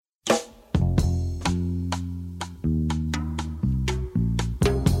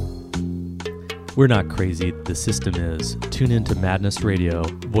We're not crazy, the system is. Tune in to Madness Radio,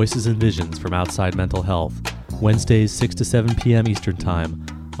 Voices and Visions from Outside Mental Health, Wednesdays 6 to 7 p.m. Eastern Time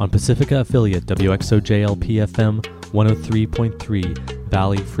on Pacifica affiliate WXOJLP-FM 103.3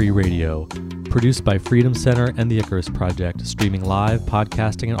 Valley Free Radio. Produced by Freedom Center and the Icarus Project, streaming live,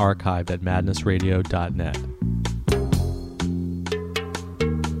 podcasting, and archived at madnessradio.net.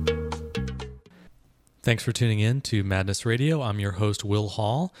 Thanks for tuning in to Madness Radio. I'm your host, Will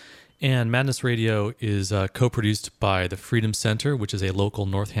Hall. And Madness Radio is co-produced by the Freedom Center, which is a local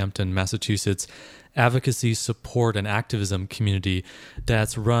Northampton, Massachusetts advocacy, support, and activism community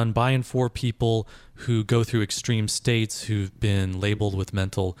that's run by and for people who go through extreme states, who've been labeled with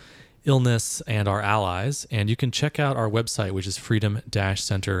mental illness, and our allies. And you can check out our website, which is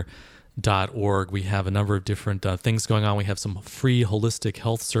freedom-center.org. We have a number of different things going on. We have some free holistic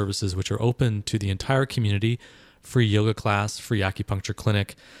health services which are open to the entire community, free yoga class, free acupuncture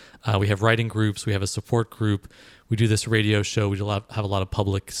clinic. We have writing groups. We have a support group. We do this radio show. We have a lot of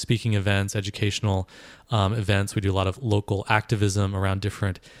public speaking events, educational events. We do a lot of local activism around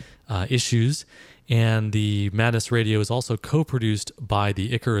different issues. And the Madness Radio is also co-produced by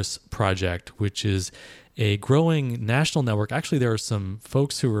the Icarus Project, which is a growing national network. Actually, there are some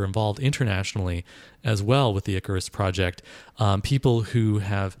folks who are involved internationally as well with the Icarus Project, people who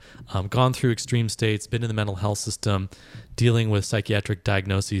have gone through extreme states, been in the mental health system, dealing with psychiatric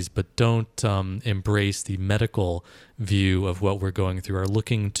diagnoses, but don't embrace the medical view of what we're going through, are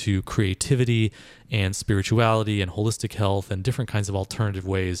looking to creativity and spirituality and holistic health and different kinds of alternative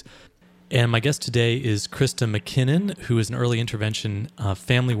ways. And my guest today is Krista McKinnon, who is an early intervention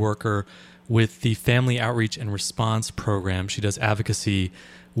family worker with the Family Outreach and Response Program. She does advocacy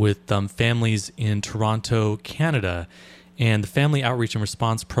with families in Toronto, Canada. And the Family Outreach and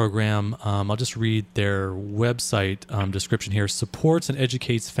Response Program, I'll just read their website description here, supports and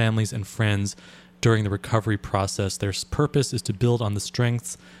educates families and friends during the recovery process. Their purpose is to build on the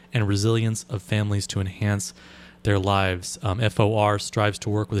strengths and resilience of families to enhance their lives. FOR strives to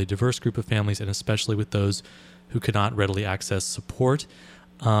work with a diverse group of families and especially with those who cannot readily access support.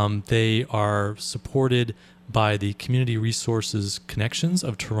 They are supported by the Community Resources Connections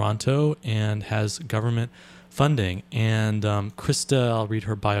of Toronto and has government funding. And Krista, I'll read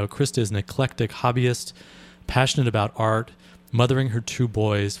her bio. Krista is an eclectic hobbyist, passionate about art, mothering her two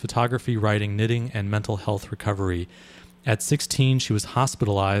boys, photography, writing, knitting, and mental health recovery. At 16, she was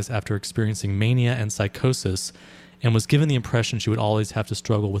hospitalized after experiencing mania and psychosis and was given the impression she would always have to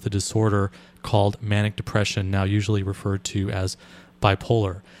struggle with a disorder called manic depression, now usually referred to as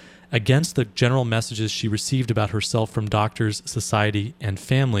bipolar. Against the general messages she received about herself from doctors, society, and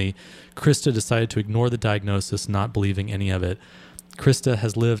family, Krista decided to ignore the diagnosis, not believing any of it. Krista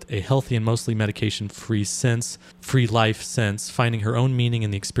has lived a healthy and mostly medication-free life since, finding her own meaning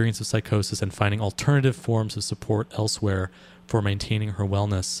in the experience of psychosis and finding alternative forms of support elsewhere for maintaining her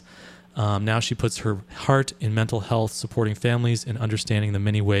wellness. Now she puts her heart in mental health, supporting families and understanding the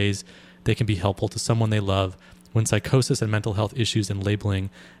many ways they can be helpful to someone they love when psychosis and mental health issues and labeling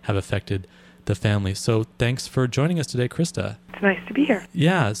have affected the family. So thanks for joining us today, Krista. It's nice to be here.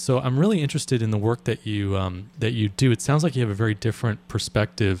 Yeah, so I'm really interested in the work that you do. It sounds like you have a very different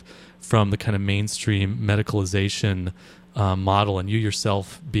perspective from the kind of mainstream medicalization model, and you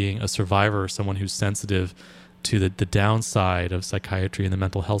yourself being a survivor, someone who's sensitive to the downside of psychiatry and the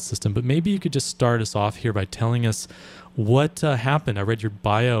mental health system. But maybe you could just start us off here by telling us what happened. I read your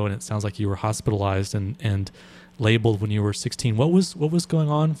bio, and it sounds like you were hospitalized and labeled when you were 16. What was going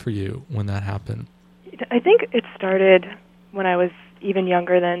on for you when that happened? I think it started when I was even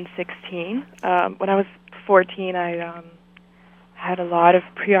younger than 16. When I was 14, I had a lot of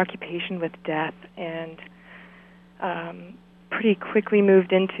preoccupation with death and pretty quickly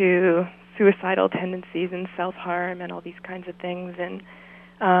moved into suicidal tendencies and self-harm and all these kinds of things. And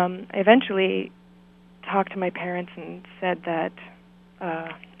I eventually talked to my parents and said that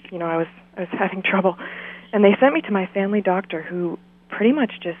I was having trouble. And they sent me to my family doctor, who pretty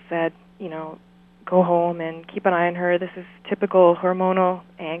much just said, go home and keep an eye on her. This is typical hormonal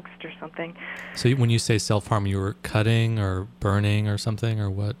angst or something. So when you say self-harm, you were cutting or burning or something, or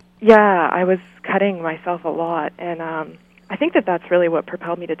what? Yeah, I was cutting myself a lot. And I think that's really what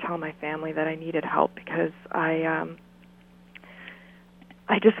propelled me to tell my family that I needed help, because I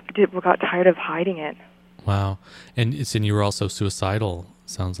got tired of hiding it. Wow. And you were also suicidal,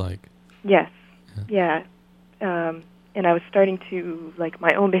 sounds like. Yes. Yeah. And I was starting to,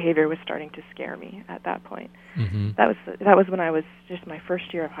 my own behavior was starting to scare me at that point. Mm-hmm. That was when I was just my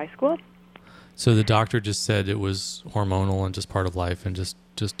first year of high school. So the doctor just said it was hormonal and just part of life and just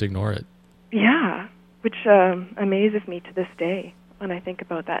ignore it. Yeah, which amazes me to this day. when I think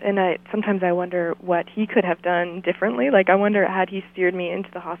about that. And sometimes I wonder what he could have done differently. Like, I wonder, had he steered me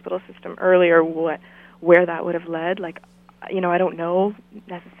into the hospital system earlier, where that would have led. Like, I don't know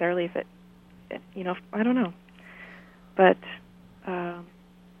necessarily if it I don't know. But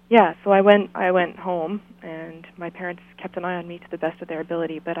so I went home, and my parents kept an eye on me to the best of their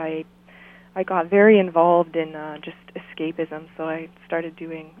ability. But I got very involved in just escapism, so I started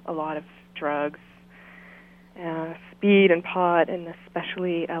doing a lot of drugs, speed and pot, and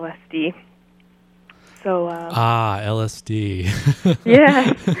especially LSD. So LSD.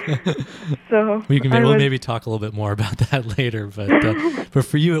 Yeah. So we'll maybe talk a little bit more about that later. But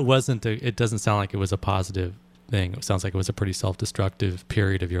for you, it doesn't sound like it was a positive thing. It sounds like it was a pretty self-destructive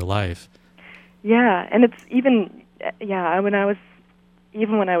period of your life. Yeah, and it's even when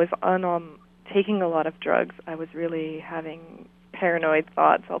I was on taking a lot of drugs, I was really having paranoid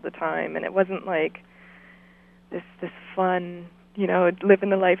thoughts all the time, and it wasn't like this fun, living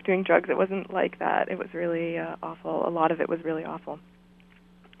the life doing drugs. It wasn't like that. It was really awful. A lot of it was really awful.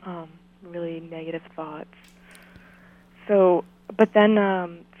 Really negative thoughts. So, but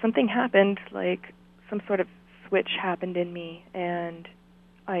then something happened, like some sort of switch happened in me, and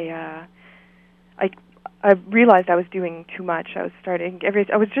I realized I was doing too much. I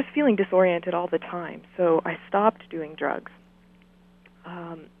was just feeling disoriented all the time. So I stopped doing drugs.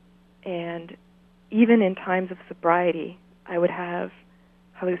 And even in times of sobriety, I would have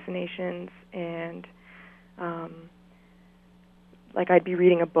hallucinations, and like I'd be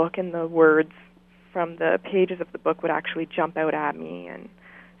reading a book, and the words from the pages of the book would actually jump out at me. And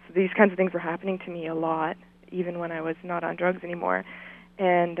so these kinds of things were happening to me a lot, even when I was not on drugs anymore.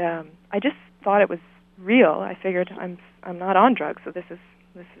 And I just thought it was real. I figured I'm not on drugs, so this is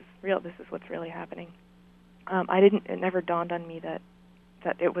real. This is what's really happening. It never dawned on me that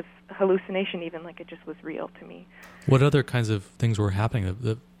it was a hallucination, even, like it just was real to me. What other kinds of things were happening?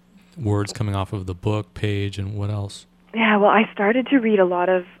 The words coming off of the book page, and what else? Yeah, well, I started to read a lot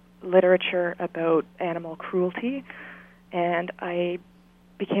of literature about animal cruelty, and I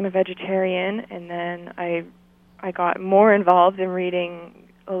became a vegetarian, and then I got more involved in reading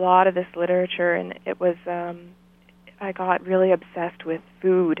a lot of this literature, and it was I got really obsessed with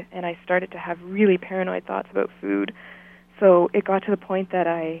food, and I started to have really paranoid thoughts about food. So it got to the point that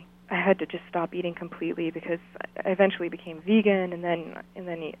I had to just stop eating completely, because I eventually became vegan, and then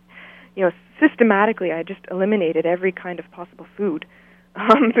systematically I just eliminated every kind of possible food,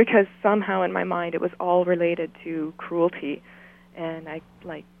 because somehow in my mind it was all related to cruelty, and I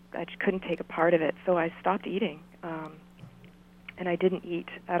just couldn't take a part of it. So I stopped eating, and I didn't eat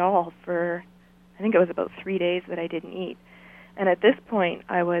at all for, I think it was about 3 days that I didn't eat. And at this point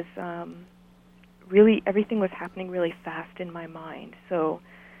I was really, everything was happening really fast in my mind. So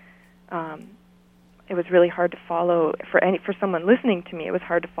it was really hard to follow for someone listening to me. It was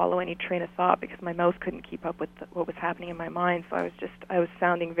hard to follow any train of thought, because my mouth couldn't keep up with what was happening in my mind. So I was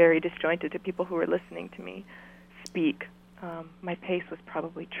sounding very disjointed to people who were listening to me speak. My pace was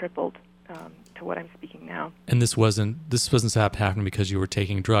probably tripled to what I'm speaking now. And this wasn't happening because you were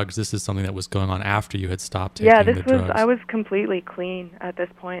taking drugs. This is something that was going on after you had stopped taking the drugs. Yeah, I was completely clean at this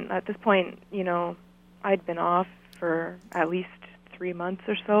point. At this point, I'd been off for at least 3 months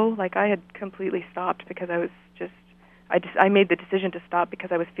or so. Like, I had completely stopped because I made the decision to stop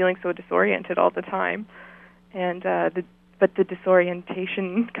because I was feeling so disoriented all the time. And but the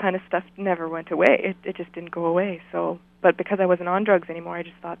disorientation kind of stuff never went away. It just didn't go away. So, but because I wasn't on drugs anymore, I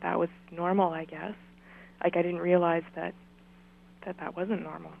just thought that was normal, I guess. Like, I didn't realize that wasn't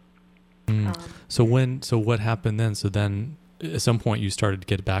normal. So what happened then? So then at some point you started to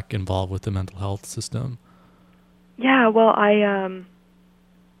get back involved with the mental health system. Yeah, well,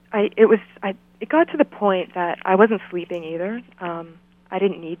 it got to the point that I wasn't sleeping either. I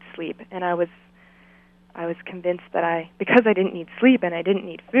didn't need sleep, and I was convinced that because I didn't need sleep and I didn't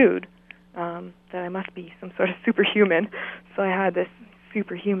need food, that I must be some sort of superhuman. So I had this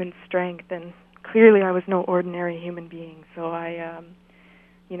superhuman strength, and clearly I was no ordinary human being. So I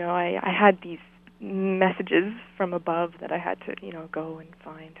had these messages from above that I had to, go and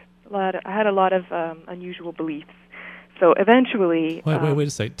find. I had a lot of unusual beliefs. So eventually... Wait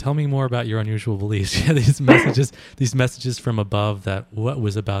a sec. Tell me more about your unusual beliefs. these messages from above, that what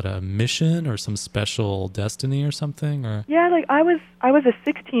was about a mission or some special destiny or something? Or yeah, like I was a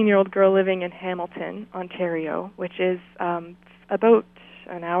 16-year-old girl living in Hamilton, Ontario, which is about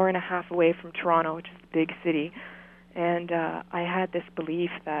an hour and a half away from Toronto, which is a big city. And I had this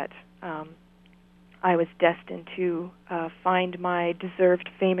belief that I was destined to find my deserved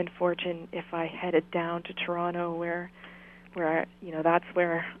fame and fortune if I headed down to Toronto, where where that's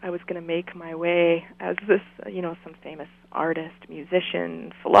where I was going to make my way as this some famous artist,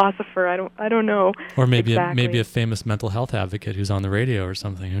 musician, philosopher. I don't know. Or maybe exactly. maybe a famous mental health advocate who's on the radio or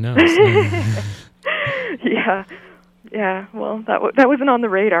something. Who knows? Yeah. Well, that wasn't on the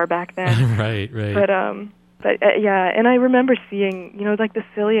radar back then. Right. But yeah, and I remember seeing like the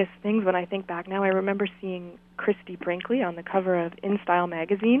silliest things when I think back now. I remember seeing Christy Brinkley on the cover of InStyle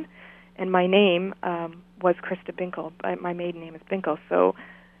magazine, and my name was Krista Binkle. My maiden name is Binkle. So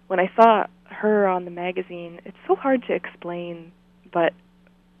when I saw her on the magazine, it's so hard to explain, but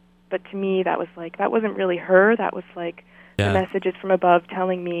to me that wasn't really her. That was like the messages from above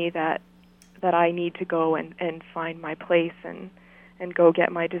telling me that I need to go and find my place and go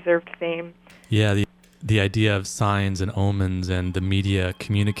get my deserved fame. Yeah, the idea of signs and omens and the media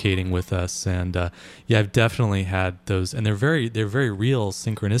communicating with us, and I've definitely had those, and they're very real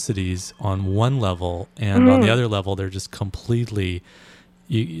synchronicities on one level, and on the other level they're just completely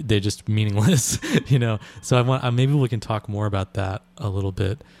they're just meaningless. So maybe we can talk more about that a little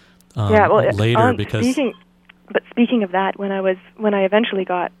bit later, because speaking of that, when I eventually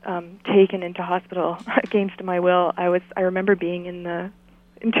got taken into hospital against my will, I remember being in the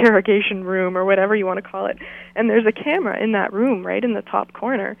interrogation room, or whatever you want to call it, and there's a camera in that room right in the top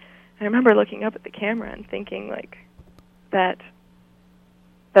corner. And I remember looking up at the camera and thinking like that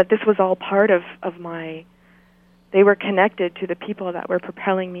this was all part of my. They were connected to the people that were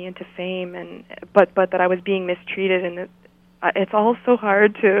propelling me into fame, and but that I was being mistreated, and it's all so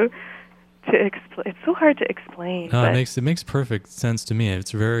hard to explain. It's so hard to explain. No, it makes perfect sense to me.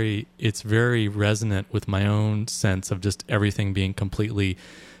 It's very resonant with my own sense of just everything being completely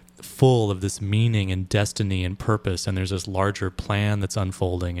full of this meaning and destiny and purpose, and there's this larger plan that's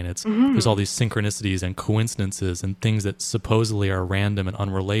unfolding, and there's all these synchronicities and coincidences and things that supposedly are random and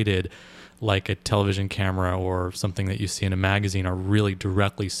unrelated, like a television camera or something that you see in a magazine, are really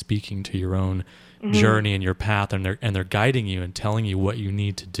directly speaking to your own journey and your path, and they're guiding you and telling you what you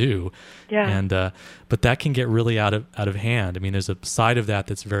need to do. Yeah. And but that can get really out of hand. I mean, there's a side of that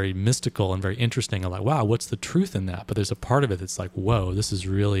that's very mystical and very interesting. I'm like, wow, what's the truth in that? But there's a part of it that's like, whoa, this is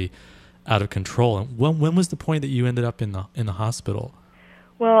really out of control. And when was the point that you ended up in the hospital?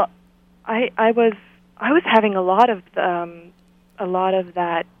 Well, I was having a lot of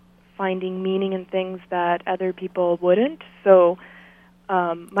that, finding meaning in things that other people wouldn't. So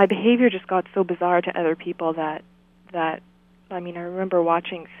my behavior just got so bizarre to other people that I remember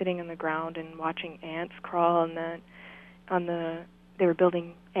sitting on the ground and watching ants crawl, and then they were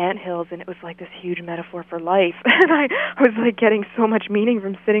building ant hills, and it was like this huge metaphor for life. And I was like getting so much meaning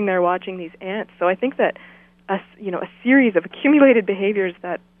from sitting there watching these ants. So I think that a series of accumulated behaviors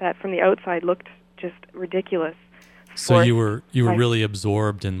that from the outside looked just ridiculous. So you were really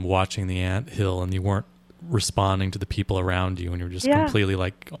absorbed in watching the ant hill, and you weren't responding to the people around you, and you're just completely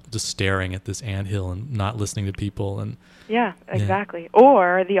like just staring at this anthill and not listening to people. And exactly.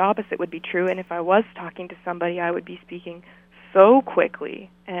 Or the opposite would be true, and if I was talking to somebody, I would be speaking so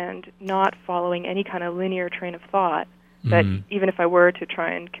quickly and not following any kind of linear train of thought that even if I were to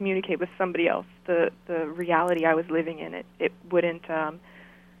try and communicate with somebody else, the reality I was living in, it wouldn't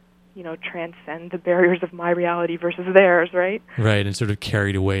transcend the barriers of my reality versus theirs, right? Right, and sort of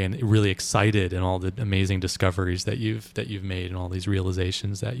carried away and really excited in all the amazing discoveries that you've made and all these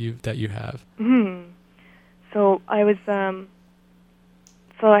realizations that you have. Mm-hmm. So I was, I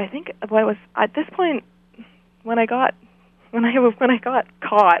think I was at this point when I got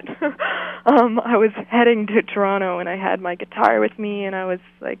caught. I was heading to Toronto, and I had my guitar with me, and I was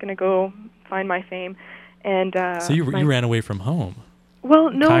like going to go find my fame. And so you ran away from home.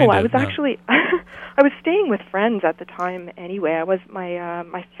 Well, no, I was actually I was staying with friends at the time anyway. I was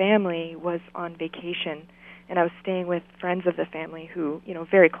my family was on vacation, and I was staying with friends of the family who,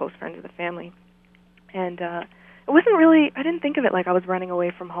 very close friends of the family. And it wasn't really, I didn't think of it like I was running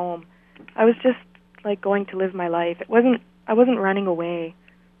away from home. I was just like going to live my life. I wasn't running away,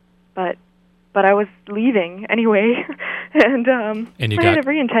 but I was leaving anyway. And I had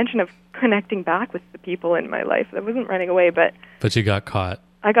every intention of connecting back with the people in my life. I wasn't running away, but you got caught.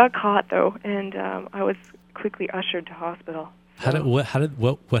 I got caught though, and I was quickly ushered to hospital. So. What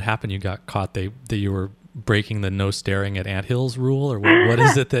happened? You got caught. That you were breaking the no staring at anthills rule, or what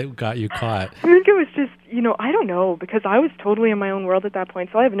is it that got you caught? I think it was just I don't know, because I was totally in my own world at that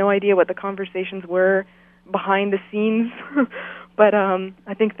point, so I have no idea what the conversations were behind the scenes. But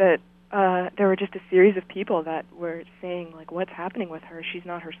I think that there were just a series of people that were saying like, "What's happening with her? She's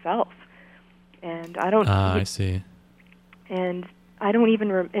not herself." And I don't. I see. And I don't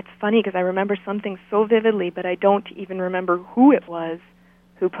even. It's funny because I remember something so vividly, but I don't even remember who it was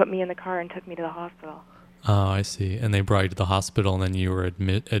who put me in the car and took me to the hospital. Oh, I see. And they brought you to the hospital, and then you were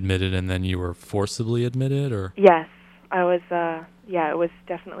admitted, and then you were forcibly admitted, or? Yes, I was. It was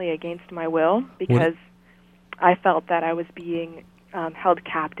definitely against my will because I felt that I was being held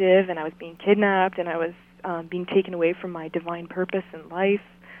captive, and I was being kidnapped, and I was being taken away from my divine purpose in life,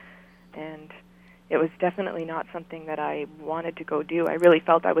 and it was definitely not something that I wanted to go do. I really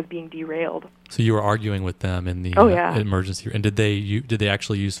felt I was being derailed. So you were arguing with them in the emergency room. And did they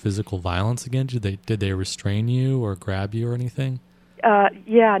actually use physical violence again? Did they restrain you or grab you or anything?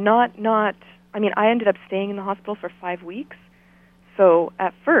 Not. I mean, I ended up staying in the hospital for 5 weeks. So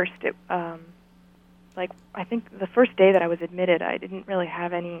at first, I think the first day that I was admitted, I didn't really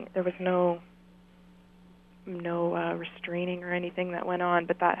have any. There was no restraining or anything that went on,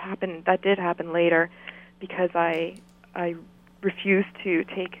 but that did happen later because I refused to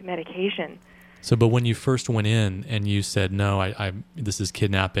take medication. So, but when you first went in and you said, no, this is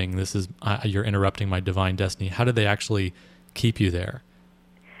kidnapping, you're interrupting my divine destiny, how did they actually keep you there?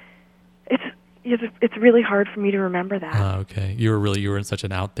 It's really hard for me to remember that. Oh, okay. You were in such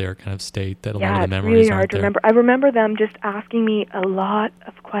an out there kind of state that a lot of the memories it's really hard aren't to there. remember. I remember them just asking me a lot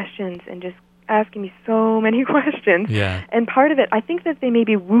of questions and just asking me so many questions. Yeah. And part of it, I think that they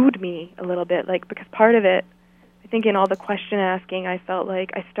maybe wooed me a little bit, because part of it, I think in all the question asking, I felt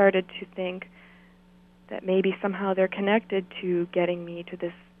like I started to think that maybe somehow they're connected to getting me to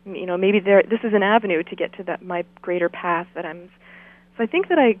this, maybe this is an avenue to get to my greater path that I'm. So I think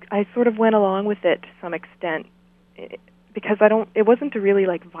that I sort of went along with it to some extent because it wasn't a really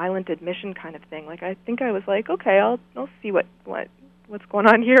violent admission kind of thing. I think I was like, okay, I'll see what's going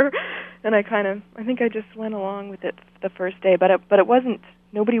on here, and I think I just went along with it the first day, but it wasn't.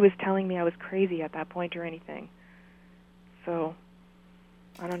 Nobody was telling me I was crazy at that point or anything. So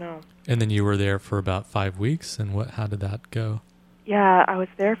I don't know. And then you were there for about 5 weeks, and how did that go? Yeah, I was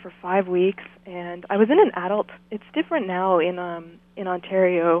there for 5 weeks, and I was in an adult. It's different now in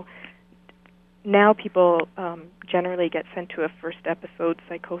Ontario. Now people generally get sent to a first episode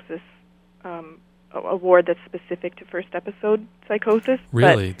psychosis a ward that's specific to first episode psychosis.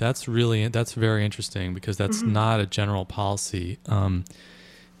 Really? That's very interesting because that's not a general policy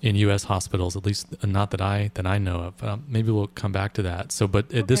in U.S. hospitals, at least not that I know of. Maybe we'll come back to that. So, but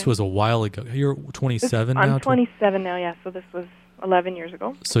this was a while ago. You're 27 now? I'm 27 now, yeah. So this was 11 years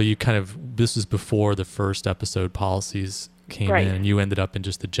ago. So you this was before the first episode policies came in, and you ended up in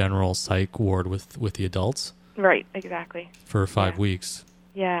just the general psych ward with the adults? Right, exactly. For 5 weeks.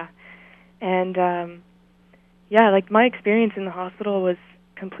 Yeah. And, my experience in the hospital was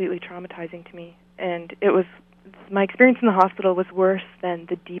completely traumatizing to me. And my experience in the hospital was worse than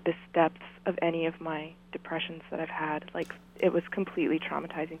the deepest depths of any of my depressions that I've had. It was completely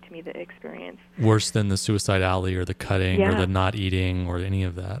traumatizing to me, the experience. Worse than the suicidality or the cutting or the not eating or any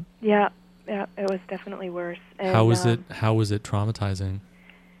of that? Yeah, it was definitely worse. And, how was it traumatizing?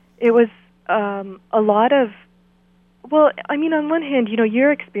 It was a lot of, on one hand,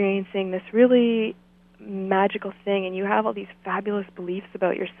 you're experiencing this really magical thing and you have all these fabulous beliefs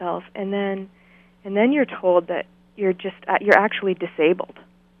about yourself, and then you're told that you're actually disabled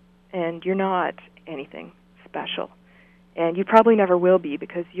and you're not anything special, and you probably never will be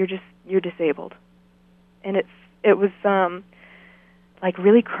because you're disabled. And it was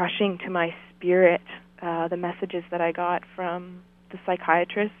really crushing to my spirit, the messages that I got from the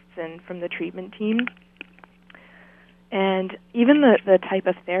psychiatrists and from the treatment team. And even the type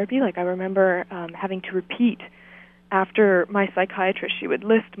of therapy, I remember having to repeat after my psychiatrist. She would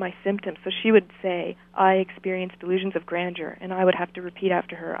list my symptoms. So she would say, I experienced delusions of grandeur, and I would have to repeat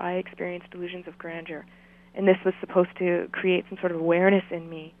after her, I experienced delusions of grandeur. And this was supposed to create some sort of awareness in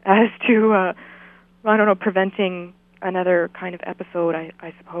me as to, preventing another kind of episode,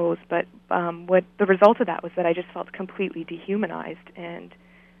 I suppose. But what the result of that was that I just felt completely dehumanized and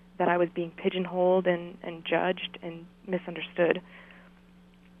that I was being pigeonholed and judged and misunderstood.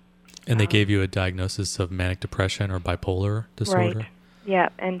 And they gave you a diagnosis of manic depression or bipolar disorder? Right, yeah,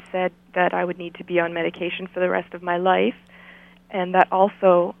 and said that I would need to be on medication for the rest of my life, and that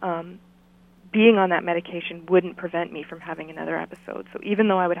also being on that medication wouldn't prevent me from having another episode. So even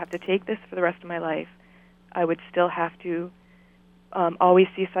though I would have to take this for the rest of my life, I would still have to always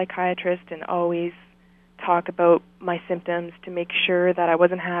see a psychiatrist and always talk about my symptoms to make sure that I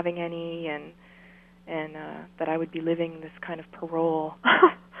wasn't having any, and that I would be living this kind of parole.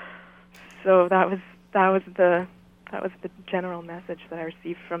 So that was the general message that I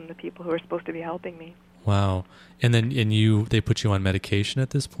received from the people who were supposed to be helping me. Wow. And then they put you on medication at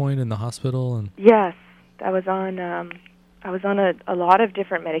this point in the hospital? And yes, I was on a lot of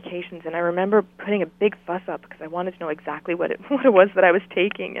different medications, and I remember putting a big fuss up because I wanted to know exactly what it was that I was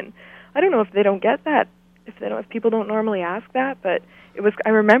taking. And I don't know if they don't get that if people don't normally ask that, but I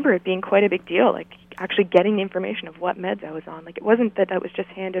remember it being quite a big deal, like actually getting the information of what meds I was on. Like, it wasn't that was just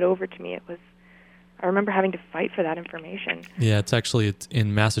handed over to me. I remember having to fight for that information. Yeah, it's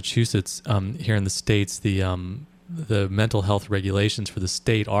in Massachusetts, here in the States, the mental health regulations for the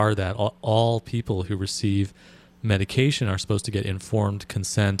state are that all people who receive medication are supposed to get informed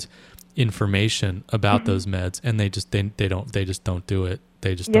consent information about those meds, and they just don't do it.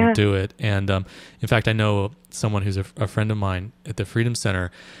 They just don't do it. And in fact, I know someone who's a friend of mine at the Freedom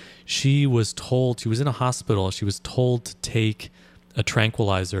Center. She was in a hospital. She was told to take a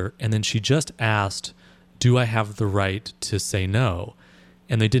tranquilizer, and then she just asked, "Do I have the right to say no?"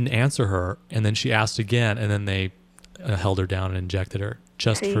 And they didn't answer her. And then she asked again, and then they held her down and injected her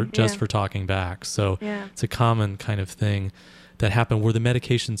just for talking back. So it's a common kind of thing that happened. Were the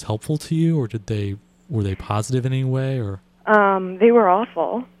medications helpful to you, or were they positive in any way, or? They were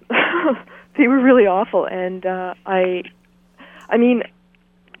awful. They were really awful, and I mean,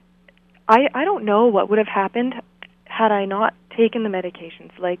 I don't know what would have happened had I not taken the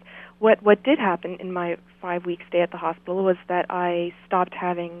medications. Like, what did happen in my 5-week stay at the hospital was that I stopped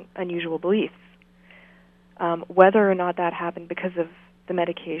having unusual beliefs. Whether or not that happened because of the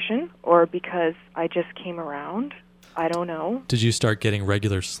medication or because I just came around, I don't know. Did you start getting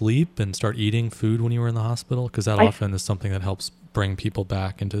regular sleep and start eating food when you were in the hospital? Because that often is something that helps bring people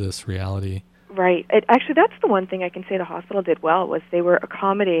back into this reality. Right. Actually, that's the one thing I can say the hospital did well, was they were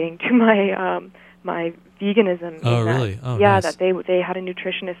accommodating to my my veganism. Oh, really? Oh, yeah, nice. that they had a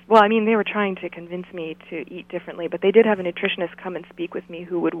nutritionist. Well, I mean, they were trying to convince me to eat differently, but they did have a nutritionist come and speak with me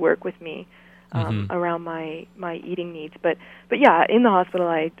who would work with me around my eating needs. But yeah, in the hospital,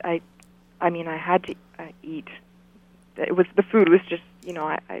 I mean, I had to eat. The food was just,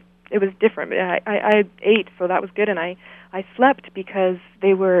 it was different. I ate, so that was good, and I slept because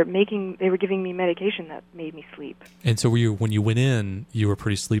they were giving me medication that made me sleep. And so when you went in, you were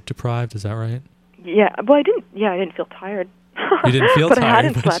pretty sleep deprived, is that right? Yeah, well, I didn't feel tired. You didn't feel but tired. I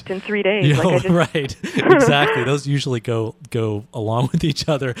hadn't slept in 3 days. Right, exactly. Those usually go along with each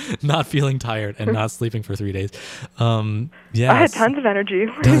other, not feeling tired and not sleeping for 3 days. I had tons of energy.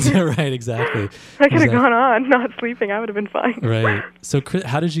 Right, exactly. I could have gone on not sleeping. I would have been fine. Right. So, Chris,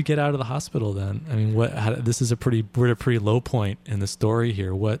 how did you get out of the hospital then? I mean, we're at a pretty low point in the story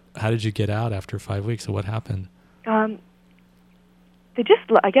here. How did you get out after 5 weeks? So what happened? I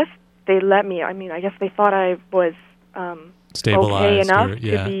guess they let me. I mean, I guess they thought I was stabilized, okay enough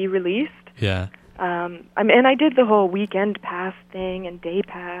to be released. Yeah. And I did the whole weekend pass thing and day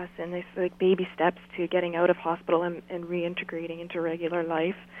pass, and it's like baby steps to getting out of hospital and reintegrating into regular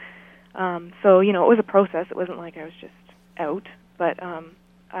life. So, it was a process. It wasn't like I was just out, but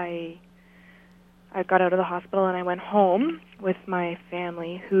I got out of the hospital and I went home with my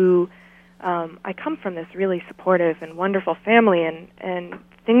family, who I come from this really supportive and wonderful family, and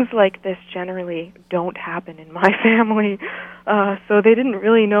things like this generally don't happen in my family, so they didn't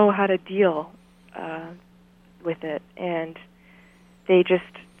really know how to deal with it, and they just,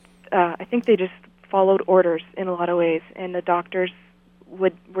 I think they just followed orders in a lot of ways, and the doctors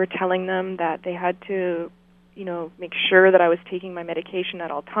were telling them that they had to, make sure that I was taking my medication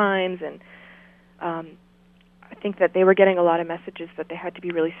at all times, and I think that they were getting a lot of messages that they had to be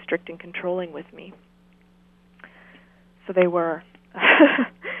really strict and controlling with me. So they were.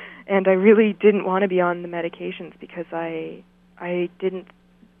 And I really didn't want to be on the medications because I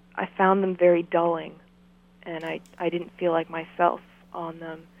found them very dulling, and I didn't feel like myself on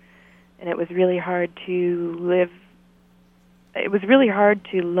them. And it was really hard to live. It was really hard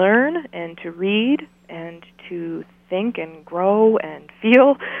to learn and to read and to think and grow and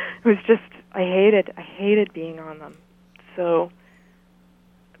feel. It was just, I hated being on them. So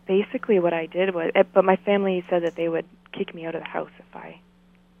basically what I did was, but my family said that they would kick me out of the house if I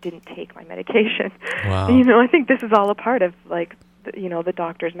didn't take my medication. Wow. I think this is all a part of, like, the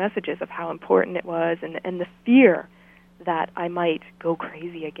doctor's messages of how important it was, and the fear that I might go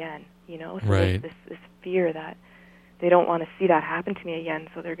crazy again, So right. this fear that they don't want to see that happen to me again,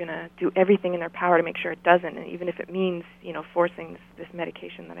 so they're going to do everything in their power to make sure it doesn't, and even if it means, forcing this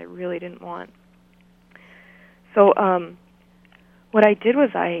medication that I really didn't want. So what I did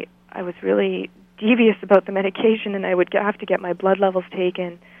was I was really devious about the medication, and I would have to get my blood levels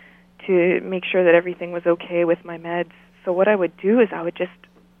taken to make sure that everything was okay with my meds. So what I would do is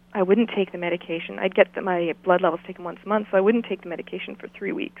I wouldn't take the medication. I'd get my blood levels taken once a month, so I wouldn't take the medication for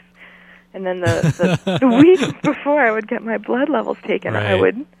 3 weeks. And then the week before I would get my blood levels taken, right. I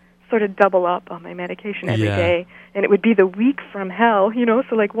would sort of double up on my medication every day. And it would be the week from hell,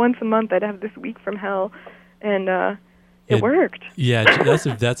 so like once a month I'd have this week from hell. And it worked. Yeah,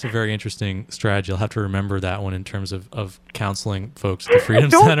 that's a very interesting strategy. I'll have to remember that one in terms of counseling folks at the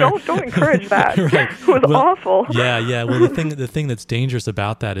Freedom Center. Don't encourage that. Right. It was awful. Yeah. Well, the thing that's dangerous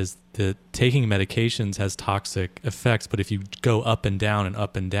about that is that taking medications has toxic effects, but if you go up and down,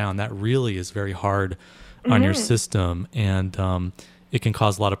 that really is very hard on your system, and it can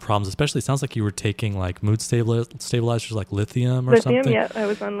cause a lot of problems. Especially, it sounds like you were taking like mood stabilizers, like lithium or something. Yeah, I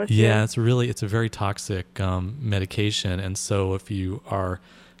was on lithium. Yeah, it's a very toxic medication, and so if you are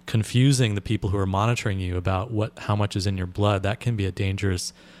confusing the people who are monitoring you about how much is in your blood, that can be a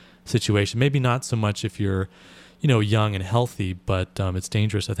dangerous situation. Maybe not so much if you're, young and healthy, but it's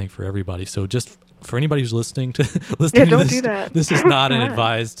dangerous, I think, for everybody. So just for anybody who's listening to this, do that. This is not an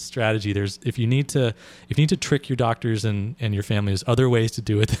advised strategy. If you need to trick your doctors and your family, there's other ways to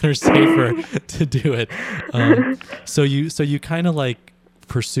do it that are safer to do it. So you kind of like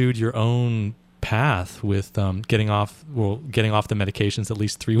pursued your own path with getting off the medications at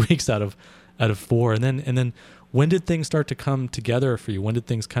least 3 weeks out of 4, and then when did things start to come together for you? When did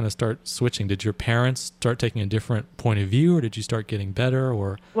things kind of start switching? Did your parents start taking a different point of view, or did you start getting better?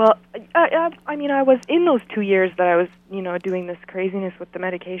 Or well, I mean, I was in those 2 years that I was doing this craziness with the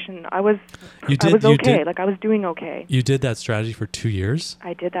medication. I was okay. Like I was doing okay. You did that strategy for 2 years.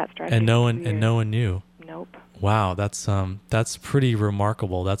 I did that strategy, and no one knew. Nope. Wow, that's pretty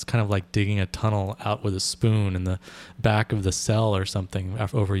remarkable. That's kind of like digging a tunnel out with a spoon in the back of the cell or something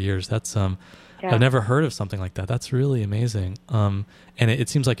over years. That's Yeah. I've never heard of something like that. That's really amazing. And it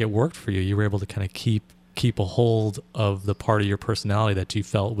seems like it worked for you. You were able to kind of keep a hold of the part of your personality that you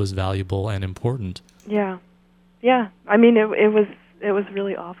felt was valuable and important. Yeah. I mean, it was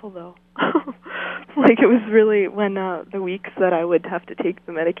really awful though. Like it was really when the weeks that I would have to take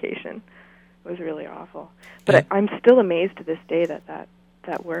the medication was really awful. But I'm still amazed to this day that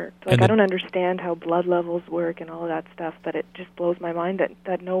worked. Like I don't understand how blood levels work and all of that stuff, but it just blows my mind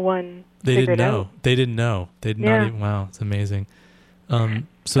that no one figured out. They didn't know. They did not even, wow, it's amazing.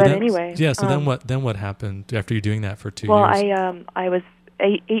 Anyway. Yeah, so then what happened after you doing that for 2 years? Well, I was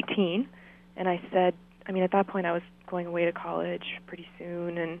 18, and I said, I mean, at that point I was going away to college pretty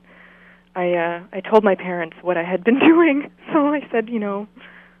soon, and I told my parents what I had been doing. So I said,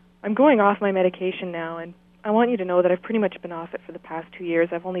 I'm going off my medication now, and I want you to know that I've pretty much been off it for the past 2 years.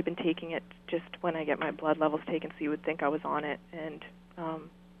 I've only been taking it just when I get my blood levels taken, so you would think I was on it, and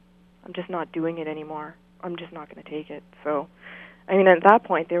I'm just not doing it anymore. I'm just not going to take it. So, I mean, at that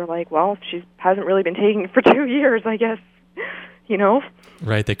point, they were like, well, she hasn't really been taking it for 2 years, I guess,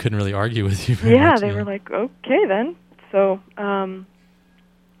 Right, they couldn't really argue with you. Yeah, they were like, okay, then. So,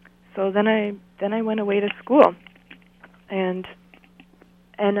 so then I went away to school, and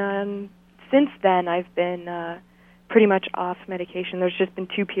since then, I've been pretty much off medication. There's just been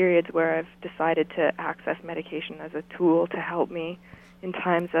 2 periods where I've decided to access medication as a tool to help me in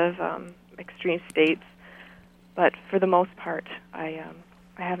times of extreme states. But for the most part, I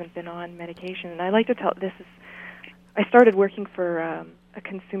haven't been on medication. And I like to tell I started working for a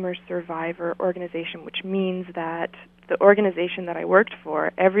consumer survivor organization, which means that the organization that I worked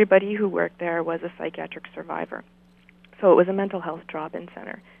for, everybody who worked there was a psychiatric survivor. So it was a mental health drop-in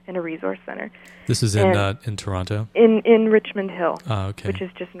center and a resource center. This is in Toronto? In Richmond Hill, okay. Which is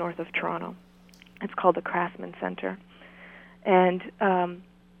just north of Toronto. It's called the Craftsman Center. And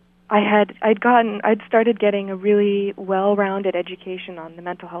I'd started getting a really well-rounded education on the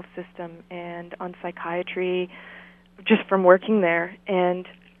mental health system and on psychiatry just from working there. And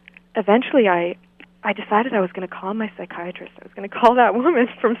eventually I decided I was going to call my psychiatrist. I was going to call that woman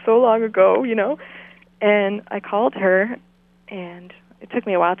from so long ago, And I called her, and it took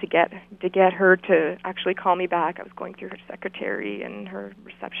me a while to get her to actually call me back. I was going through her secretary and her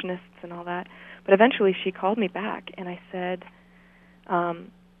receptionists and all that. But eventually she called me back, and I said,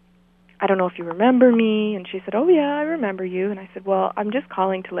 I don't know if you remember me. And she said, oh, yeah, I remember you. And I said, well, I'm just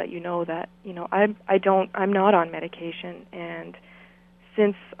calling to let you know that, I'm not on medication. And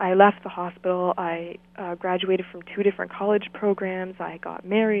since I left the hospital, I graduated from 2 different college programs. I got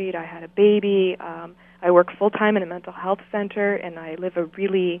married. I had a baby. I work full-time in a mental health center, and I live a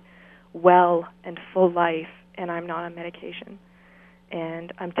really well and full life, and I'm not on medication.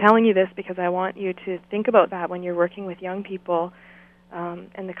 And I'm telling you this because I want you to think about that when you're working with young people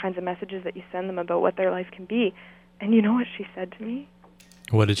and the kinds of messages that you send them about what their life can be. And you know what she said to me?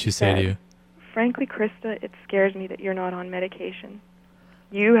 What did she say to you? Frankly, Krista, it scares me that you're not on medication.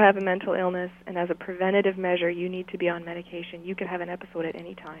 You have a mental illness, and as a preventative measure, you need to be on medication. You could have an episode at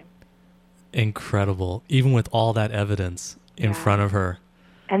any time. Incredible. Even with all that evidence in front of her.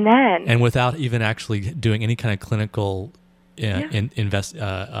 And without even actually doing any kind of clinical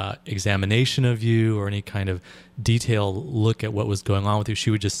examination of you or any kind of detailed look at what was going on with you. She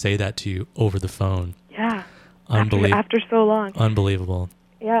would just say that to you over the phone. Yeah. After so long. Unbelievable.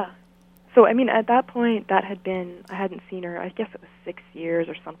 Yeah. So, I mean, at that point, I hadn't seen her, I guess it was 6 years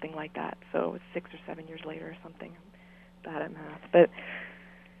or something like that. So it was 6 or 7 years later or something. I'm bad at math. But,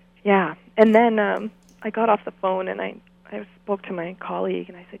 yeah. And then I got off the phone and I spoke to my colleague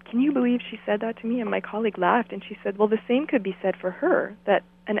and I said, "Can you believe she said that to me?" And my colleague laughed and she said, "Well, the same could be said for her, that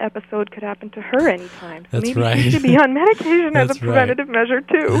an episode could happen to her anytime. So That's maybe right. she should be on medication as a preventative measure,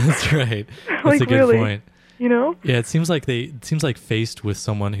 too." That's right. That's like, a good really, point. You know? Yeah, it seems like faced with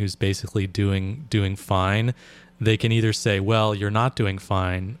someone who's basically doing fine, they can either say, "Well, you're not doing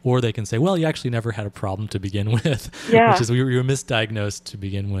fine," or they can say, "Well, you actually never had a problem to begin with," Yeah. which is you were misdiagnosed to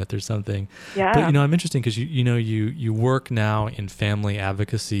begin with or something. Yeah. But I'm interested because you work now in family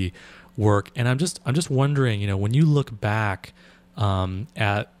advocacy work, and I'm just wondering, when you look back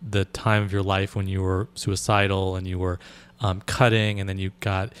at the time of your life when you were suicidal and you were cutting, and then you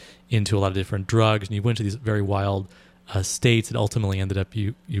got into a lot of different drugs, and you went to these very wild states that ultimately ended up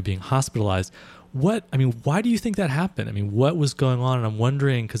you being hospitalized. Why do you think that happened? I mean, what was going on? And I'm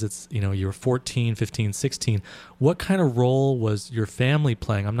wondering, because it's, you were 14, 15, 16, what kind of role was your family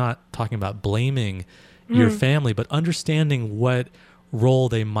playing? I'm not talking about blaming your family, but understanding what role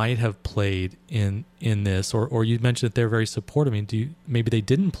they might have played in this, or you mentioned that they're very supportive. I mean, maybe they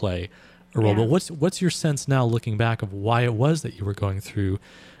didn't play a role, but what's your sense now looking back of why it was that you were going through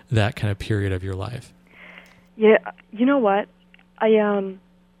that kind of period of your life? Yeah, you know what?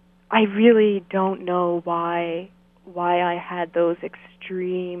 I really don't know why I had those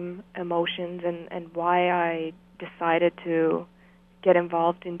extreme emotions and why I decided to get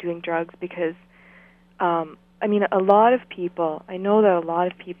involved in doing drugs, because a lot of people, I know that a lot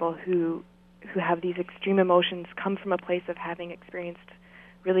of people who have these extreme emotions come from a place of having experienced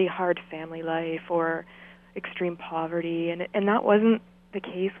really hard family life or extreme poverty, and that wasn't the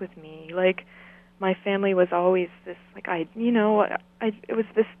case with me. Like, my family was always this, like, it was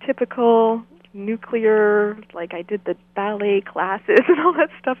this typical nuclear, like, I did the ballet classes and all that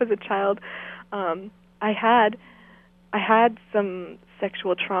stuff as a child. I had some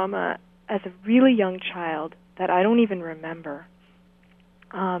sexual trauma as a really young child that I don't even remember.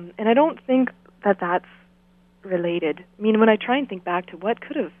 And I don't think that that's related. I mean, when I try and think back to what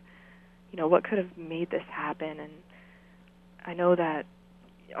could have made this happen, and I know that,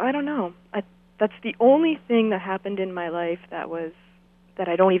 I don't know. That's the only thing that happened in my life that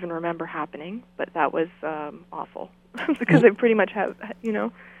I don't even remember happening, but that was awful because I pretty much have,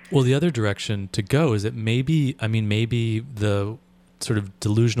 Well, the other direction to go is that maybe the sort of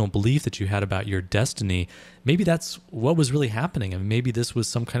delusional belief that you had about your destiny, maybe that's what was really happening. And maybe this was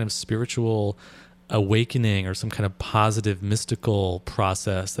some kind of spiritual awakening or some kind of positive mystical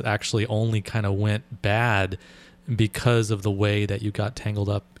process that actually only kind of went bad because of the way that you got tangled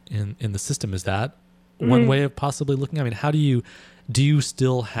up in the system. Is that one way of possibly looking? I mean, how do you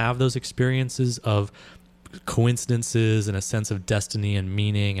still have those experiences of coincidences and a sense of destiny and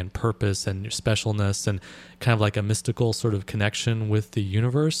meaning and purpose and your specialness and kind of like a mystical sort of connection with the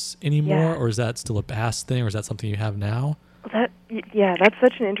universe anymore? Or is that still a past thing, or is that something you have now? That's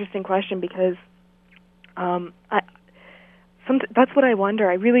such an interesting question, because that's what I wonder.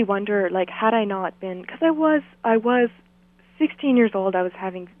 I really wonder, like, had I not been, because I was 16 years old, I was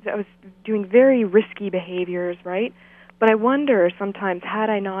doing very risky behaviors, right? But I wonder sometimes, had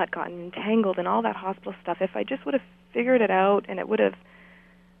I not gotten entangled in all that hospital stuff, if I just would have figured it out, and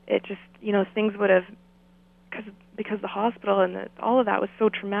things would have, because the hospital and all of that was so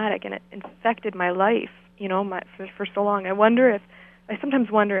traumatic, and it infected my life, for so long. I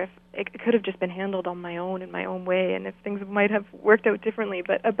sometimes wonder if it could have just been handled on my own, in my own way, and if things might have worked out differently.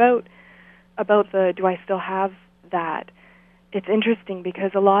 But about the, do I still have that? It's interesting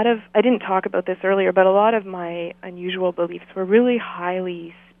because I didn't talk about this earlier, but a lot of my unusual beliefs were really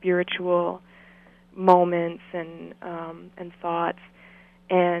highly spiritual moments and thoughts.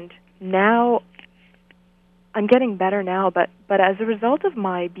 And now I'm getting better now, but as a result of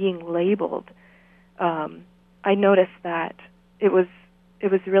my being labeled, I noticed that it was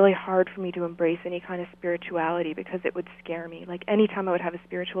really hard for me to embrace any kind of spirituality because it would scare me. Like, anytime I would have a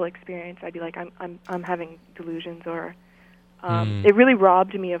spiritual experience, I'd be like, I'm having delusions, or it really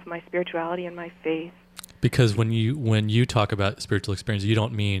robbed me of my spirituality and my faith. Because when you talk about spiritual experience, you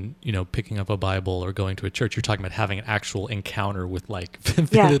don't mean, picking up a Bible or going to a church. You're talking about having an actual encounter with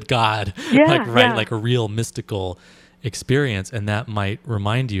with God, like a real mystical experience, and that might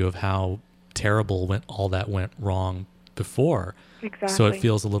remind you of how terrible all that went wrong before. Exactly. So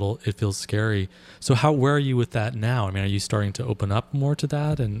it feels scary. So where are you with that now? I mean, are you starting to open up more to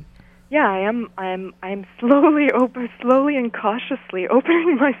that? And yeah, I am. I'm slowly and cautiously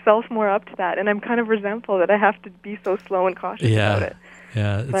opening myself more up to that, and I'm kind of resentful that I have to be so slow and cautious about it.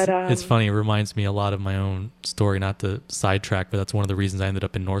 Yeah, But it's funny. It reminds me a lot of my own story. Not to sidetrack, but that's one of the reasons I ended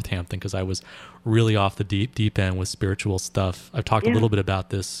up in Northampton, because I was really off the deep end with spiritual stuff. I've talked a little bit about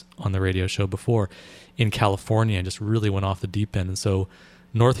this on the radio show before. In California, I just really went off the deep end, and so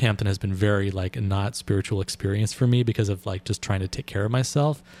Northampton has been very like a not spiritual experience for me because of like just trying to take care of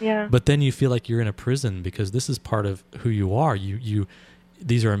myself. Yeah. But then you feel like you're in a prison because this is part of who you are.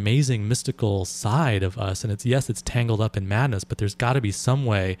 These are amazing mystical side of us, and it's tangled up in madness, but there's got to be some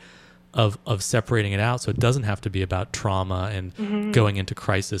way of separating it out so it doesn't have to be about trauma and going into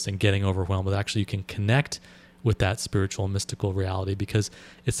crisis and getting overwhelmed, but actually you can connect with that spiritual mystical reality, because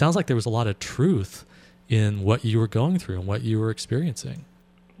it sounds like there was a lot of truth in what you were going through and what you were experiencing.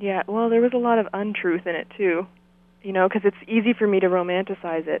 Yeah, well, there was a lot of untruth in it too, because it's easy for me to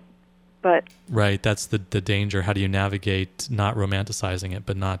romanticize it. But right, that's the danger. How do you navigate not romanticizing it,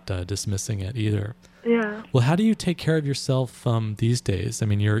 but not dismissing it either? Yeah. Well, how do you take care of yourself these days? I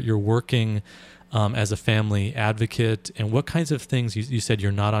mean, you're working as a family advocate, and what kinds of things? You said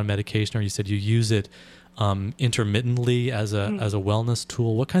you're not on medication, or you said you use it intermittently as a wellness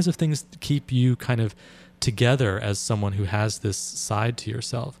tool. What kinds of things keep you kind of together as someone who has this side to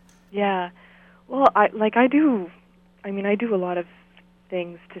yourself? Yeah. Well, I do a lot of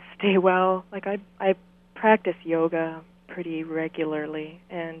things to stay well. Like I practice yoga pretty regularly,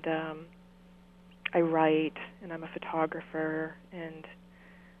 and I write, and I'm a photographer, and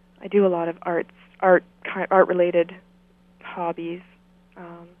I do a lot of art related hobbies.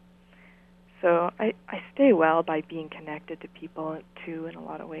 So I stay well by being connected to people too, in a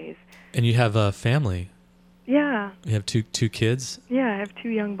lot of ways. And you have a family. Yeah. You have two kids. Yeah, I have 2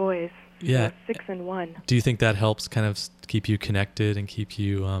 young boys. Yeah. 6 and 1. Do you think that helps kind of keep you connected and keep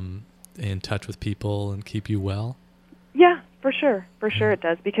you in touch with people and keep you well? Yeah, for sure. For sure it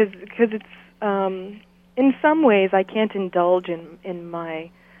does, because it's in some ways I can't indulge in my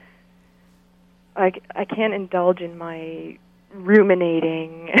I can't indulge in my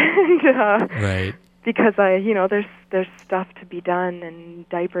ruminating and right, because there's stuff to be done and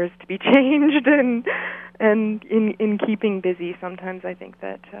diapers to be changed, and in keeping busy sometimes I think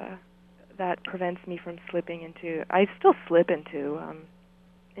that that prevents me from slipping into. I still slip into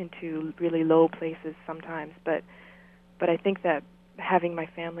really low places sometimes, but I think that having my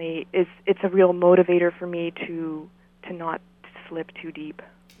family it's a real motivator for me to not slip too deep.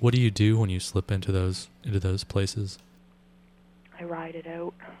 What do you do when you slip into those places? I ride it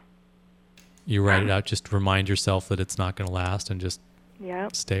out. You ride it out, just remind yourself that it's not going to last, and just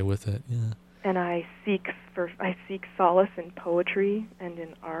stay with it. Yeah. And I seek solace in poetry and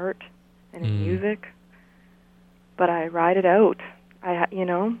in art and in music, but I ride it out.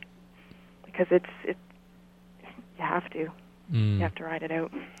 Because you have to. You have to ride it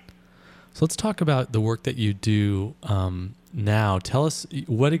out. So let's talk about the work that you do now. Tell us,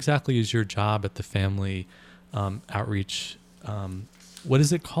 what exactly is your job at the Family Outreach? What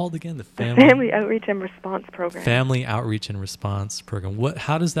is it called again? The Family Outreach and Response Program. Family Outreach and Response Program.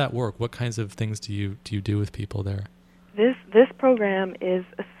 How does that work? What kinds of things do you do with people there? This program is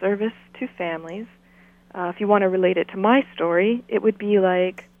a service to families. If you want to relate it to my story, it would be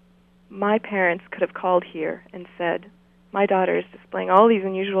like my parents could have called here and said, my daughter is displaying all these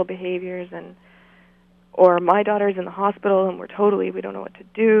unusual behaviors, or my daughter's in the hospital and we don't know what to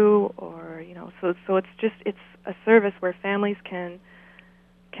do, or so it's a service where families can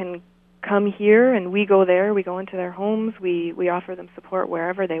come here and we go there, we go into their homes, we offer them support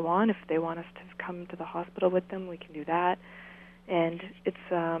wherever they want. If they want us to come to the hospital with them, we can do that. And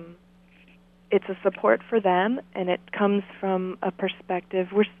it's a support for them, and it comes from a perspective.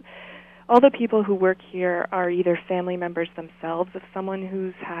 All the people who work here are either family members themselves of someone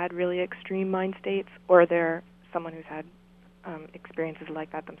who's had really extreme mind states, or they're someone who's had experiences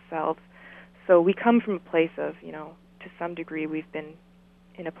like that themselves. So we come from a place of, to some degree we've been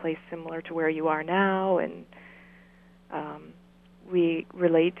in a place similar to where you are now, and we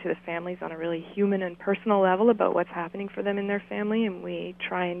relate to the families on a really human and personal level about what's happening for them in their family, and we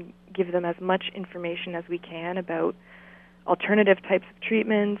try and give them as much information as we can about alternative types of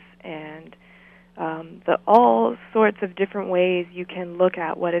treatments and all sorts of different ways you can look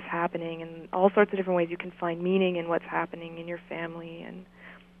at what is happening, and all sorts of different ways you can find meaning in what's happening in your family,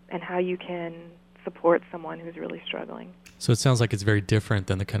 and how you can support someone who's really struggling. So it sounds like it's very different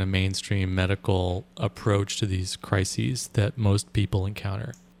than the kind of mainstream medical approach to these crises that most people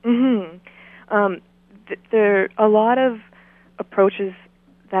encounter. There are a lot of approaches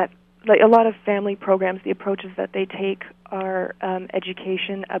that, like a lot of family programs, the approaches that they take are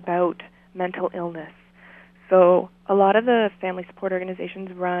education about mental illness. So a lot of the family support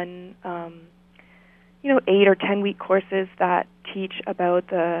organizations run 8 or 10-week courses that teach about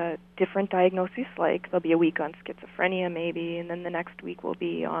the different diagnoses. Like there'll be a week on schizophrenia maybe, and then the next week will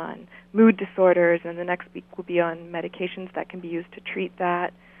be on mood disorders, and the next week will be on medications that can be used to treat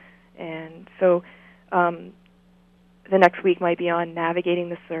that. And so the next week might be on navigating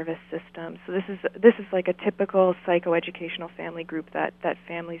the service system. So this is like a typical psychoeducational family group that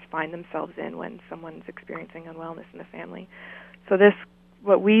families find themselves in when someone's experiencing unwellness in the family. So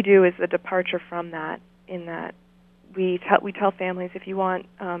what we do is a departure from that, in that we tell families, if you want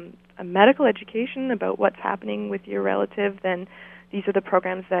a medical education about what's happening with your relative, then these are the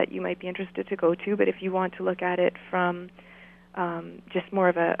programs that you might be interested to go to. But if you want to look at it from just more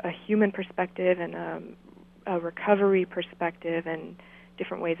of a human perspective and a recovery perspective and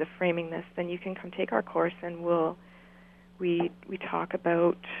different ways of framing this, then you can come take our course, and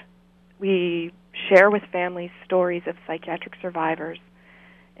we share with families stories of psychiatric survivors,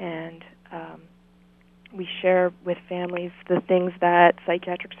 and we share with families the things that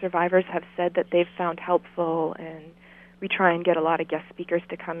psychiatric survivors have said that they've found helpful, and we try and get a lot of guest speakers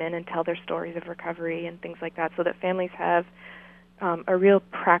to come in and tell their stories of recovery and things like that, so that families have a real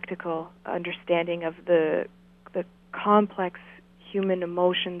practical understanding of the complex human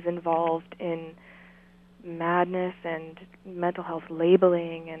emotions involved in madness and mental health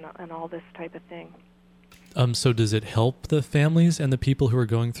labeling and all this type of thing. So does it help the families and the people who are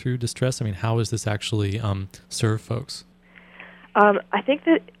going through distress? I mean, how does this actually serve folks? I think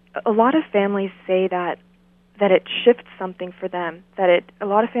that a lot of families say that it shifts something for them, a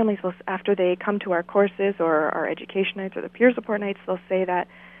lot of families will, after they come to our courses or our education nights or the peer support nights, they'll say that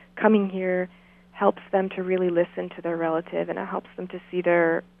coming here helps them to really listen to their relative, and it helps them to see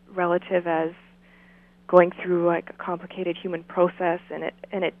their relative as going through like a complicated human process, and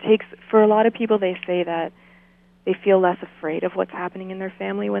it takes, for a lot of people, they say that they feel less afraid of what's happening in their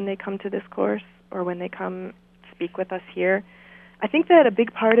family when they come to this course or when they come speak with us here. I think that a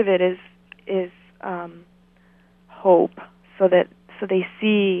big part of it is hope, so they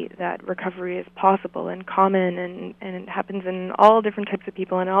see that recovery is possible and common, and it happens in all different types of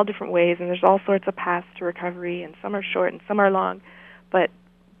people in all different ways, and there's all sorts of paths to recovery, and some are short and some are long, but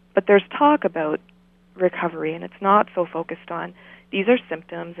there's talk about recovery, and it's not so focused on these are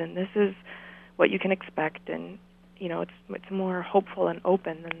symptoms and this is what you can expect, and it's more hopeful and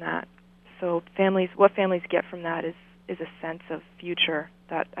open than that. So what families get from that is a sense of future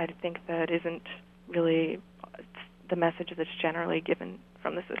that I think that isn't really the message that's generally given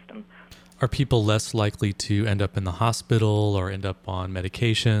from the system. Are people less likely to end up in the hospital or end up on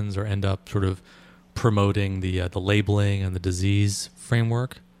medications or end up sort of promoting the labeling and the disease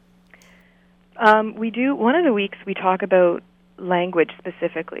framework? We do. One of the weeks we talk about language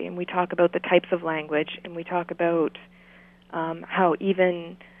specifically, and we talk about the types of language, and we talk about how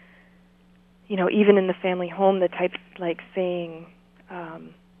even in the family home, the types like saying,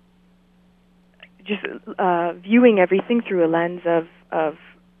 just viewing everything through a lens of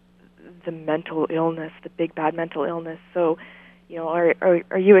the mental illness, the big bad mental illness. So,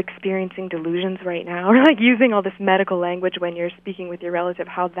 are you experiencing delusions right now? Or like using all this medical language when you're speaking with your relative,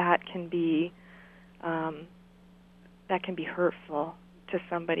 how that can be hurtful to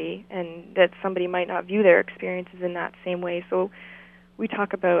somebody, and that somebody might not view their experiences in that same way. So we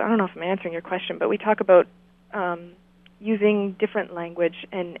talk about, I don't know if I'm answering your question, but we talk about using different language,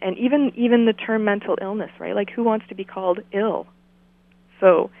 and even the term mental illness, right? Like, who wants to be called ill?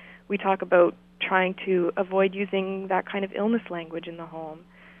 So we talk about trying to avoid using that kind of illness language in the home.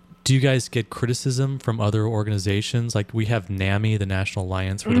 Do you guys get criticism from other organizations? Like, we have NAMI, the National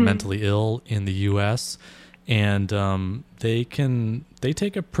Alliance for the Mentally Ill in the U.S., and they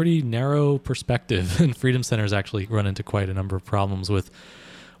take a pretty narrow perspective, and Freedom Centers actually run into quite a number of problems with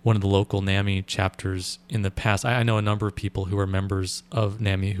one of the local NAMI chapters in the past. I know a number of people who are members of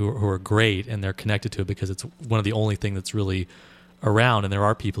NAMI who are great, and they're connected to it because it's one of the only thing that's really around, and there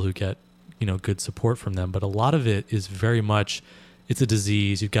are people who get good support from them. But a lot of it is very much, it's a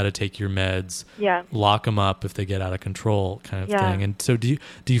disease, you've got to take your meds, lock them up if they get out of control, kind of thing. And so do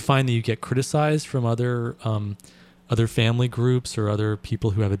you find that you get criticized from other family groups or other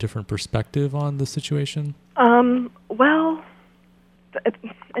people who have a different perspective on the situation? Well,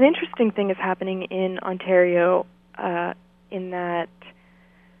 an interesting thing is happening in Ontario, in that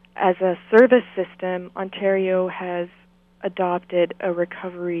as a service system, Ontario has adopted a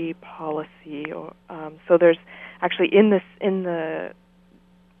recovery policy. So there's actually in the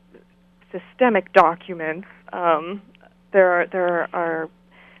systemic documents, there's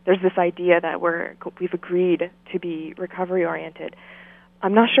this idea that we've agreed to be recovery oriented.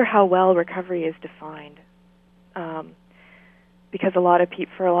 I'm not sure how well recovery is defined, because for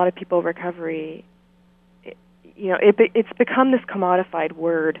a lot of people, recovery, it's become this commodified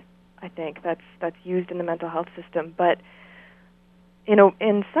word. I think that's used in the mental health system, but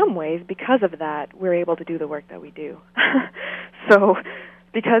in some ways, because of that, we're able to do the work that we do. So,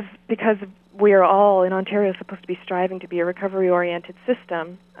 because we are all in Ontario supposed to be striving to be a recovery-oriented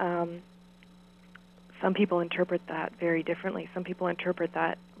system, some people interpret that very differently. Some people interpret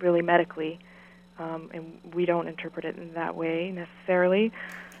that really medically, and we don't interpret it in that way necessarily.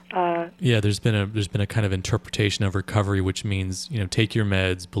 There's been a kind of interpretation of recovery, which means take your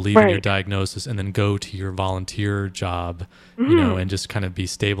meds, believe in your diagnosis, and then go to your volunteer job, and just kind of be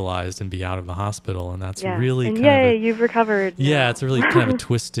stabilized and be out of the hospital. And that's really you've recovered. Yeah, it's really kind of a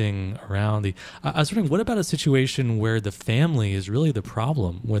twisting around the. I was wondering, what about a situation where the family is really the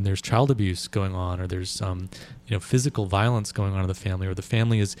problem, when there's child abuse going on, or there's physical violence going on in the family, or the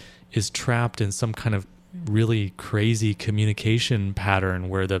family is trapped in some kind of really crazy communication pattern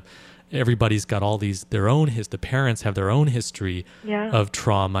where everybody's got all the parents have their own history of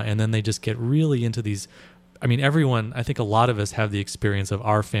trauma, and then they just get really into these. I mean, I think a lot of us have the experience of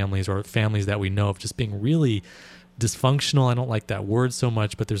our families or families that we know of just being really dysfunctional. I don't like that word so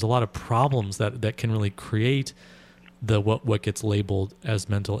much, but there's a lot of problems that can really create what gets labeled as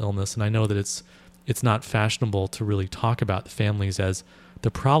mental illness. And I know that it's not fashionable to really talk about the families as the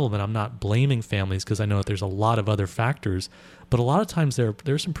problem, and I'm not blaming families, because I know that there's a lot of other factors, but a lot of times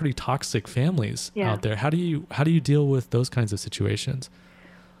there's some pretty toxic families out there. How do you deal with those kinds of situations?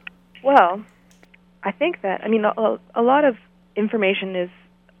 Well, I think that a lot of information is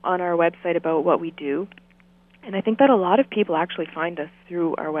on our website about what we do, and I think that a lot of people actually find us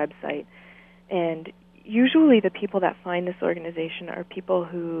through our website, and usually the people that find this organization are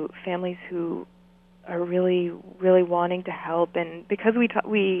families who are really, really wanting to help. And because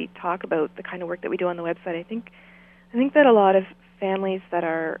we talk about the kind of work that we do on the website, I think that a lot of families that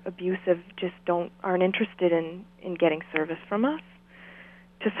are abusive just aren't interested in getting service from us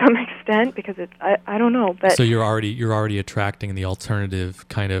to some extent, because I don't know. But so you're already attracting the alternative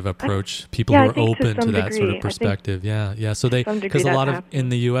kind of approach, people who are open to that sort of perspective. Yeah. So because a lot of in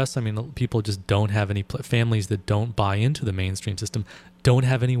the U.S., people just don't have any families that don't buy into the mainstream system, don't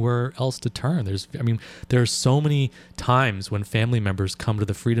have anywhere else to turn. There are so many times when family members come to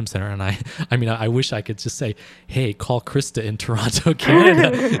the Freedom Center, and I wish I could just say, hey, call Krista in Toronto,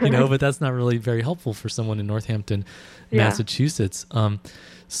 Canada, but that's not really very helpful for someone in Northampton, Massachusetts.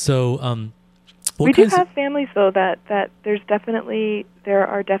 We do have families, though, that there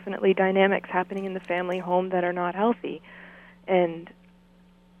are definitely dynamics happening in the family home that are not healthy, and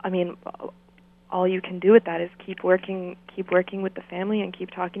all you can do with that is keep working with the family and keep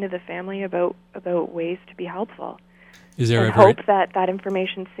talking to the family about ways to be helpful. Hope that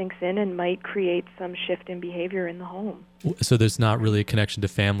information sinks in and might create some shift in behavior in the home. So there's not really a connection to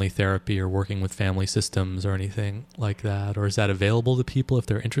family therapy or working with family systems or anything like that, or is that available to people if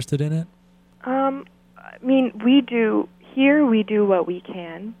they're interested in it? We do what we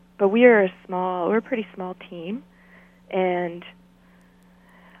can, but we're a pretty small team, and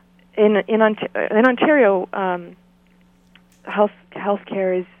in Ontario,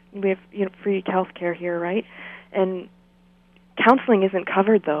 healthcare is, we have free healthcare here, right? And counseling isn't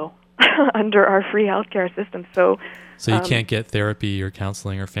covered, though, under our free healthcare system. So you can't get therapy or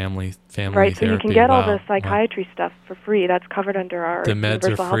counseling or family right, therapy. So you can get all the psychiatry stuff for free. That's covered under our the meds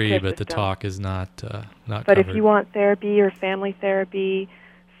universal are free, healthcare but system. the talk is not But covered. if you want therapy or family therapy,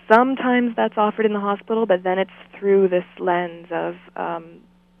 sometimes that's offered in the hospital, but then it's through this lens of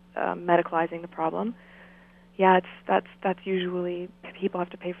medicalizing the problem. That's usually people have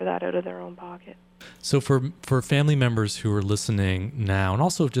to pay for that out of their own pocket. So for family members who are listening now, and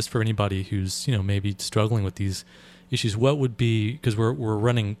also just for anybody who's maybe struggling with these issues, what would be, because we're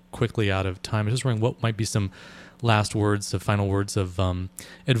running quickly out of time, I'm just wondering what might be some last words, final words of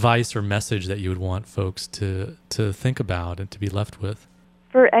advice or message that you would want folks to think about and to be left with.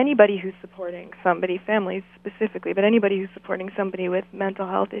 For anybody who's supporting somebody, families specifically, but anybody who's supporting somebody with mental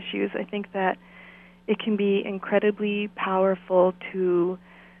health issues, I think that it can be incredibly powerful to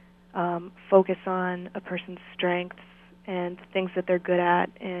focus on a person's strengths and things that they're good at,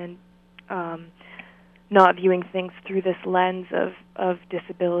 and not viewing things through this lens of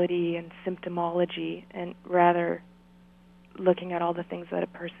disability and symptomology, and rather looking at all the things that a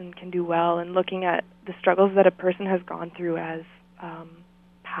person can do well and looking at the struggles that a person has gone through as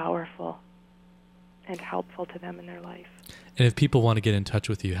powerful. helpful to them in their life. And if people want to get in touch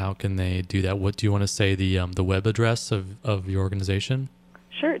with you, how can they do that? What do you want to say the web address of your organization?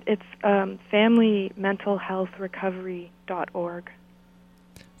 Sure. It's FamilyMentalHealthRecovery.org.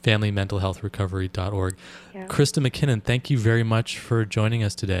 FamilyMentalHealthRecovery.org. Yeah. Krista McKinnon, thank you very much for joining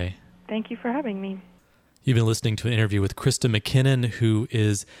us today. Thank you for having me. You've been listening to an interview with Krista McKinnon, who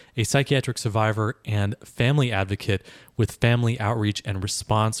is a psychiatric survivor and family advocate with Family Outreach and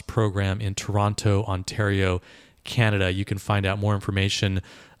Response Program in Toronto, Ontario, Canada. You can find out more information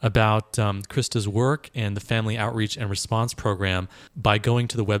about Krista's work and the Family Outreach and Response Program by going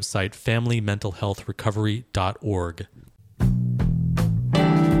to the website FamilyMentalHealthRecovery.org.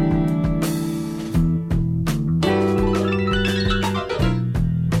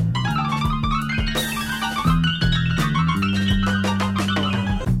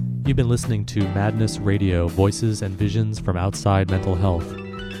 You've been listening to Madness Radio, Voices and Visions from Outside Mental Health.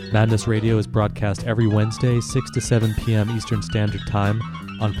 Madness Radio is broadcast every Wednesday, 6 to 7 p.m. Eastern Standard Time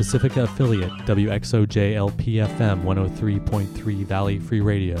on Pacifica affiliate WXOJ-LP-FM 103.3 Valley Free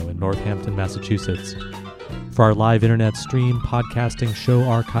Radio in Northampton, Massachusetts. For our live internet stream, podcasting, show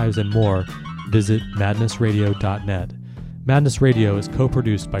archives, and more, visit madnessradio.net. Madness Radio is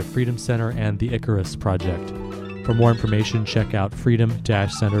co-produced by Freedom Center and the Icarus Project. For more information, check out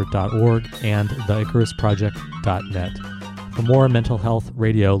freedom-center.org and theicarusproject.net. For more mental health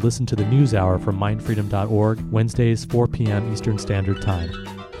radio, listen to the News Hour from mindfreedom.org, Wednesdays, 4 p.m. Eastern Standard Time.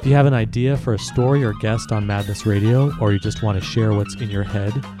 If you have an idea for a story or guest on Madness Radio, or you just want to share what's in your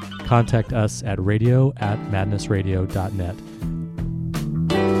head, contact us at radio@madnessradio.net.